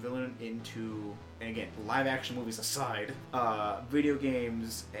cartoon villain into, and again, live action movies aside, video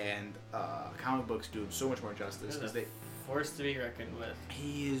games and comic books do him so much more justice because they forced to be reckoned with.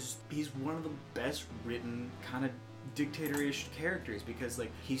 He's one of the best written kind of dictator-ish characters, because like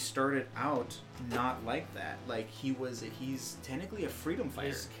he started out not like that. Like he's technically a freedom fighter.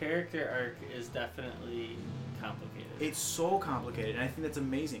 His character arc is definitely complicated. It's so complicated, and I think that's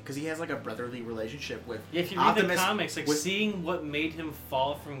amazing because he has like a brotherly relationship with if you read Optimus, the comics, like seeing what made him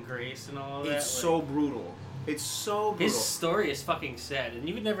fall from grace and all that. It's so brutal. It's so brutal. His story is fucking sad, and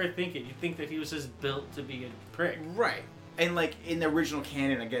you would never think it. You'd think that he was just built to be a prick. Right. And, like, in the original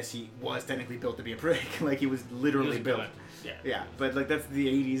canon, I guess he was technically built to be a prick. Like, he was literally built. Yeah. But, like, that's the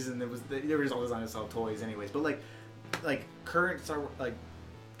 80s, and there was all designed to sell toys anyways. But, like current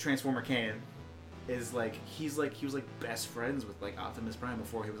Transformer canon is, like, he was, like, best friends with, like, Optimus Prime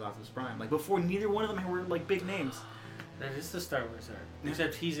before he was Optimus Prime. Like, before neither one of them were, like, big names. That is the Star Wars arc.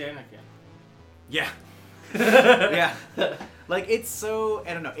 Except he's Anakin. Yeah. Yeah. Like, it's so,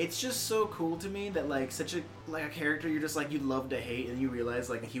 I don't know, it's just so cool to me that, like, such a character you're just, like, you love to hate, and you realize,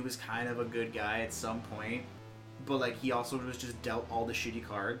 like, he was kind of a good guy at some point, but, like, he also was just dealt all the shitty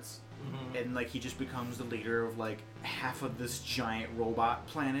cards, and, like, he just becomes the leader of, like, half of this giant robot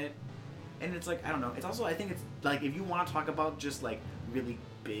planet, and it's, like, I don't know, it's also, I think it's, like, if you want to talk about just, like, really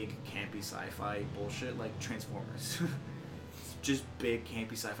big, campy sci-fi bullshit, like, Transformers. Just big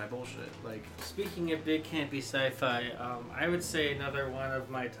campy sci-fi bullshit. Like, speaking of big campy sci-fi, I would say another one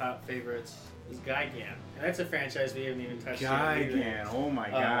of my top favorites is Gigan, and that's a franchise we haven't even touched yet. Gigan, oh my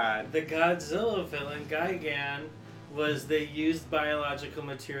god! The Godzilla villain Gigan they used biological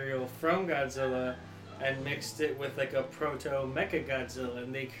material from Godzilla and mixed it with like a proto Mecha Godzilla,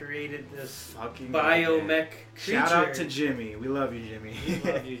 and they created this fucking biomech creature. Shout out to Jimmy. We love you, Jimmy.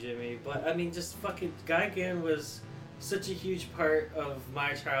 We love you, Jimmy. But I mean, just fucking Gigan was such a huge part of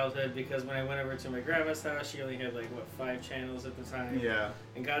my childhood, because when I went over to my grandma's house, she only had like 5 channels at the time. Yeah.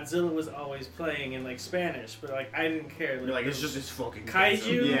 And Godzilla was always playing in like Spanish, but like I didn't care. You're like, it's just this fucking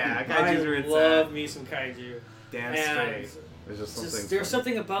kaiju. Yeah, kaiju are insane. I love me some kaiju. Damn straight. There's just something. There's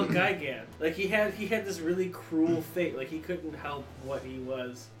something about Gigan. Like he had this really cruel fate. Like he couldn't help what he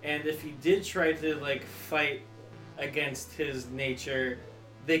was, and if he did try to like fight against his nature,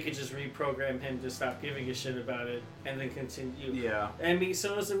 they could just reprogram him to stop giving a shit about it and then continue. Yeah. I mean,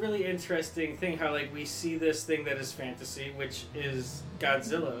 so it's a really interesting thing how, like, we see this thing that is fantasy, which is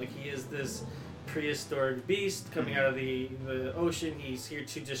Godzilla. Like, he is this prehistoric beast coming out of the ocean. He's here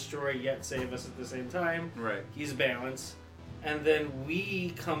to destroy yet save us at the same time. Right. He's balanced. And then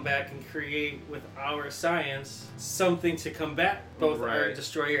we come back and create with our science something to combat both our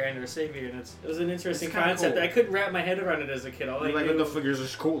destroyer and our savior, and it was an interesting concept. Cool. I couldn't wrap my head around it as a kid. All I knew, the figures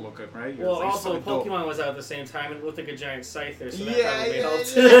are cool looking, right? well, also Pokemon was out at the same time, and it looked like a giant Scyther, so that probably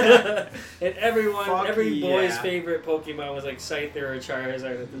helped. Yeah. And every boy's favorite Pokemon was like Scyther or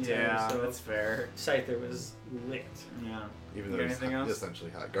Charizard at the time. Yeah, so that's fair. Scyther was lit. Yeah. Even though anything else? Essentially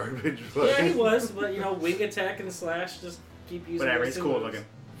hot garbage. But Yeah, he was, but wing attack and slash just keep using. Whatever, he's cool moves. looking.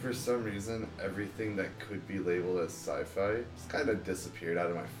 For some reason, everything that could be labeled as sci-fi just kind of disappeared out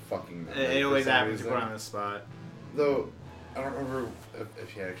of my fucking memory. It always for some happens to reason. put on the spot. Though, I don't remember if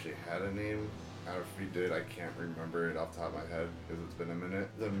he actually had a name. Or if he did, I can't remember it off the top of my head because it's been a minute.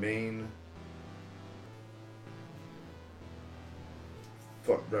 The main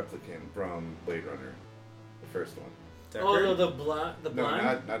replicant from Blade Runner, the first one. Oh no, the blonde. No,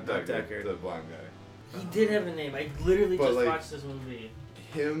 not Deckard, Deckard. the blonde guy. He did have a name. I literally But, just like, watched this movie.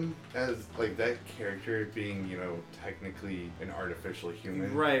 Him as like that character being, technically an artificial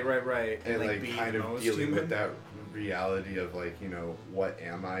human. Right. And like being kind of most dealing human. with that reality of like, what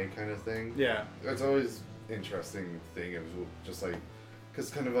am I kind of thing. Yeah. That's always interesting thing. It was just like, because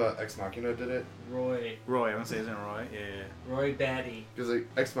kind of Ex Machina did it. Roy. I want to say, isn't it Roy? Yeah. Roy Batty. Because like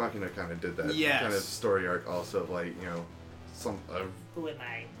Ex Machina kind of did that Yes. kind of story arc also of like, Who am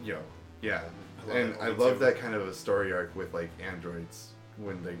I? yeah. I love And that I one love too. that kind of a story arc with like androids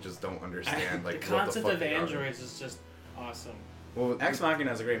when they just don't understand like the what concept the fuck of they are. androids is just awesome. Well, Ex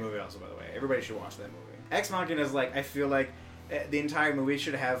Machina is a great movie also, by the way. Everybody should watch that movie. Ex Machina is like, I feel like the entire movie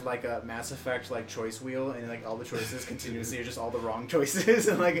should have like a Mass Effect like choice wheel, and like all the choices continuously are just all the wrong choices,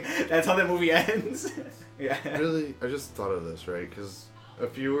 and like that's how the movie ends. Yeah. Really, I just thought of this, right? Because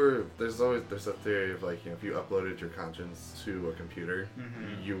there's a theory of like, if you uploaded your conscience to a computer,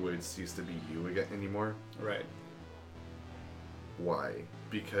 you would cease to be you again anymore. Right. Why?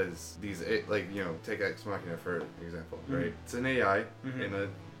 Because take Ex Machina for example, right? It's an AI in a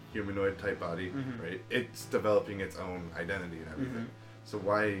humanoid type body, right? It's developing its own identity and everything. So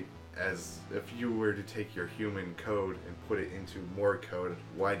why, if you were to take your human code and put it into more code,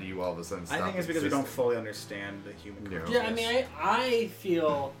 why do you all of a sudden stop I think it's because we don't existing? fully understand the human consciousness. Yeah, I mean, I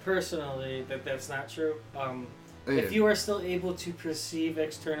feel personally that that's not true. If you are still able to perceive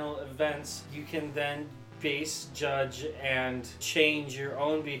external events, you can then base, judge, and change your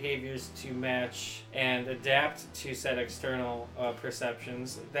own behaviors to match and adapt to said external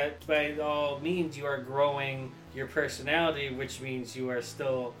perceptions. That by all means you are growing your personality, which means you are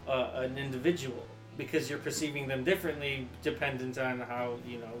still an individual because you're perceiving them differently dependent on how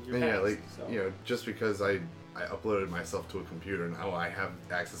your past. Just because I uploaded myself to a computer, now I have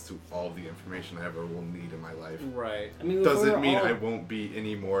access to all the information I ever will need in my life. Right. I mean, Doesn't mean I won't be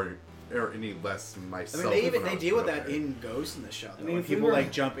any more or any less myself. I mean, they deal with that in Ghost in the Shell. I mean, when if we people were-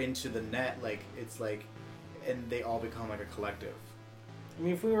 jump into the net, it's like, and they all become like a collective. I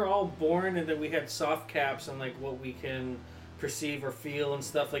mean, if we were all born and then we had soft caps on like what we can perceive or feel and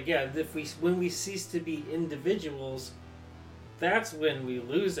stuff, when we cease to be individuals, that's when we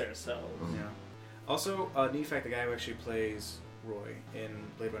lose ourselves. Yeah. Also, neat fact: the guy who actually plays Roy in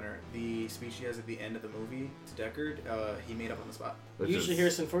Blade Runner, the speech he has at the end of the movie to Deckard, he made up on the spot. Usually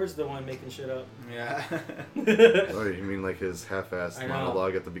Harrison Ford's the one making shit up. Yeah. Oh, you mean like his half-assed I know.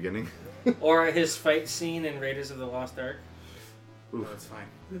 monologue at the beginning? Or his fight scene in Raiders of the Lost Ark. Oh, that's fine.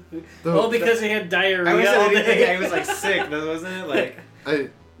 Because he had diarrhea I was all thinking day. he was like sick, wasn't it?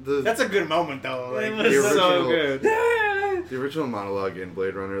 Like that's a good moment though. Like, It was it's so original- good. The original monologue in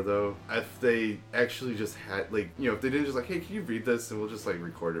Blade Runner, though, if they actually just had, if they didn't just hey, can you read this and we'll just,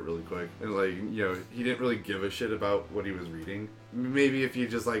 record it really quick. And, he didn't really give a shit about what he was reading. Maybe if you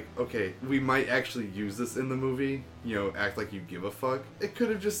just, okay, we might actually use this in the movie, act like you give a fuck. It could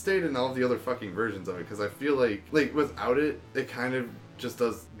have just stayed in all the other fucking versions of it, because I feel like, without it, it kind of just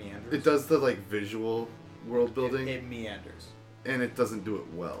does... Meanders. It does the, visual world building. It meanders. And it doesn't do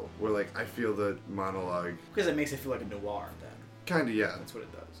it well. Where, I feel the monologue... Because it makes it feel like a noir then. Kinda, yeah. That's what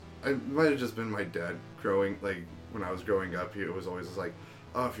it does. It might have just been my dad growing, when I was growing up, he was always just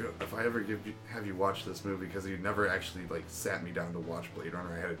oh, if I ever have you watch this movie, because he never actually, sat me down to watch Blade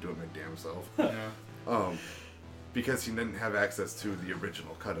Runner, I had to do it my damn self. Yeah. Because he didn't have access to the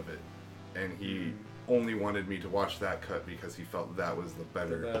original cut of it. And he only wanted me to watch that cut because he felt that was the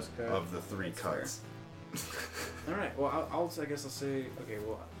better best cut. of the three That's cuts. All right. Well, I guess I'll say. Okay.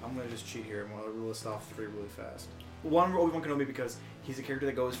 Well, I'm gonna just cheat here. I'm gonna list off 3 really fast. One, Obi-Wan Kenobi, because he's a character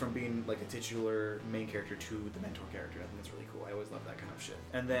that goes from being like a titular main character to the mentor character. I think that's really cool. I always love that kind of shit.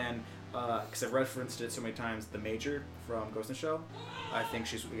 And then, because I've referenced it so many times, the Major from Ghost in the Shell. I think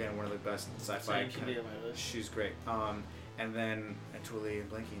she's again one of the best sci-fi. Same, she'd be on my list. She's great. And then totally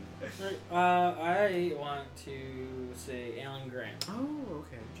blanking. I want to say Alan Grant. Oh,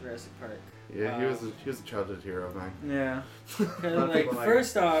 okay. Jurassic Park. Yeah, he was a childhood hero of mine. Yeah. Like,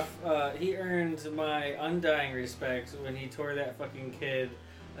 first off, he earned my undying respect when he tore that fucking kid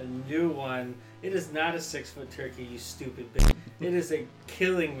a new one. It is not a 6-foot turkey, you stupid bitch. It is a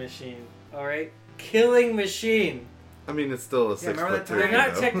killing machine. All right, killing machine. I mean, it's still a 6-foot turkey. They're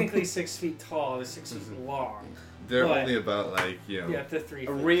not though. technically 6 feet tall. They're 6 feet long. They're but, only about like yeah, to 3 feet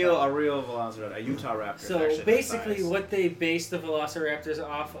a real tall. Velociraptor, a Utah Raptor. So basically, what they base the Velociraptors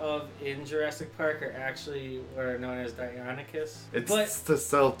off of in Jurassic Park are actually what are known as Deinonychus. It's to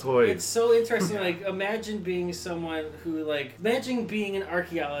sell toys. It's so interesting. Like, imagine being someone who, like, imagine being an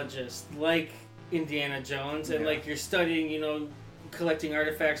archaeologist like Indiana Jones, and like you're studying, collecting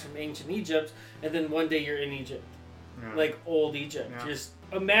artifacts from ancient Egypt, and then one day you're in Egypt, like old Egypt. Yeah. Just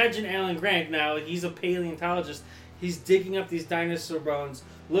imagine Alan Grant now. He's a paleontologist. He's digging up these dinosaur bones,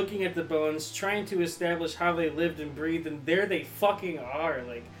 looking at the bones, trying to establish how they lived and breathed, and there they fucking are.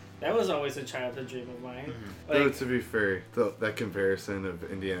 Like, that was always a childhood dream of mine. Mm-hmm. Though, to be fair, that comparison of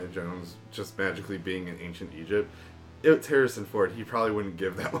Indiana Jones just magically being in ancient Egypt, it's Harrison Ford. He probably wouldn't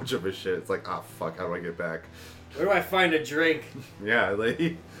give that much of a shit. It's like, fuck, how do I get back? Where do I find a drink? Yeah,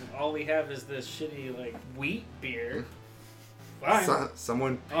 like... All we have is this shitty, like, wheat beer. Fine.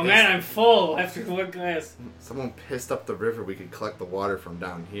 Someone... Oh man, I'm full after one glass. Someone pissed up the river we could collect the water from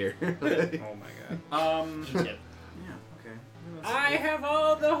down here. Oh my god. Egypt. Yeah, okay. I have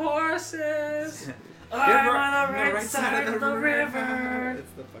all the horses. I'm on the right side of the river.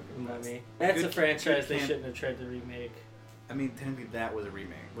 It's the fucking Mummy. That's a franchise they shouldn't have tried to remake. I mean, technically that was a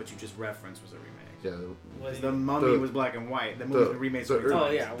remake. What you just referenced was a remake. Yeah. Because the Mummy was black and white. The movie remakes were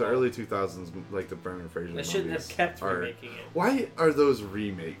The early 2000s, like the Brendan Fraser They shouldn't have kept remaking it. Why are those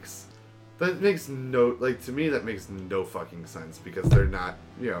remakes? That makes to me that makes no fucking sense, because they're not,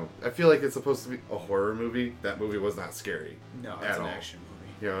 I feel like it's supposed to be a horror movie. That movie was not scary. No, it's an action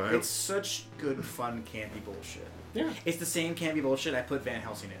movie. It's such good, fun, campy bullshit. Yeah. It's the same campy bullshit I put Van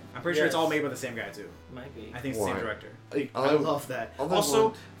Helsing in. I'm pretty sure it's all made by the same guy, too. Might be. I think it's the same director. I love that.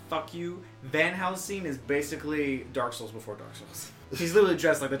 Also, fuck you. Van Helsing is basically Dark Souls before Dark Souls. He's literally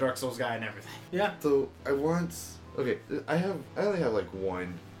dressed like the Dark Souls guy and everything. Yeah. So, I only have like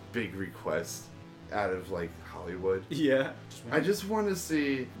one big request out of like Hollywood. Yeah. I just want to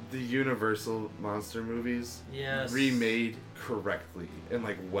see the Universal monster movies remade correctly and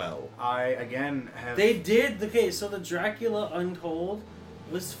like well. I again have. They did. Okay, so the Dracula Untold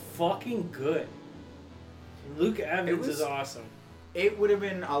was fucking good. Luke Evans is awesome. It would have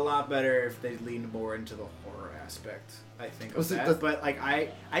been a lot better if they leaned more into the horror aspect. I think of that. But like I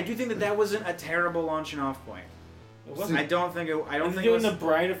do think that wasn't a terrible launching off point. It wasn't. I don't think it. I don't think doing the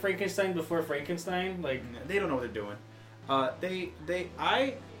Bride of Frankenstein before Frankenstein. Like, they don't know what they're doing.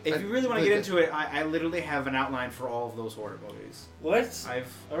 If you really want to get into it, I literally have an outline for all of those horror movies. What?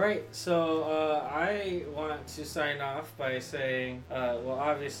 Alright, so I want to sign off by saying,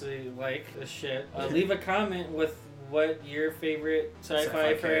 obviously, like the shit. Leave a comment with what your favorite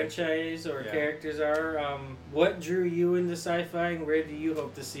sci-fi franchise or characters are. What drew you into sci-fi, and where do you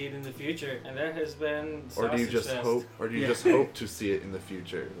hope to see it in the future? And that has been Or do you just hope? Or do you just hope to see it in the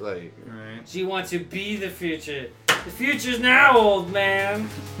future? Like, right? Do you want to be the future? The future's now, old man.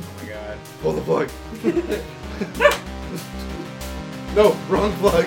 Oh my god! Pull the plug. No, wrong plug.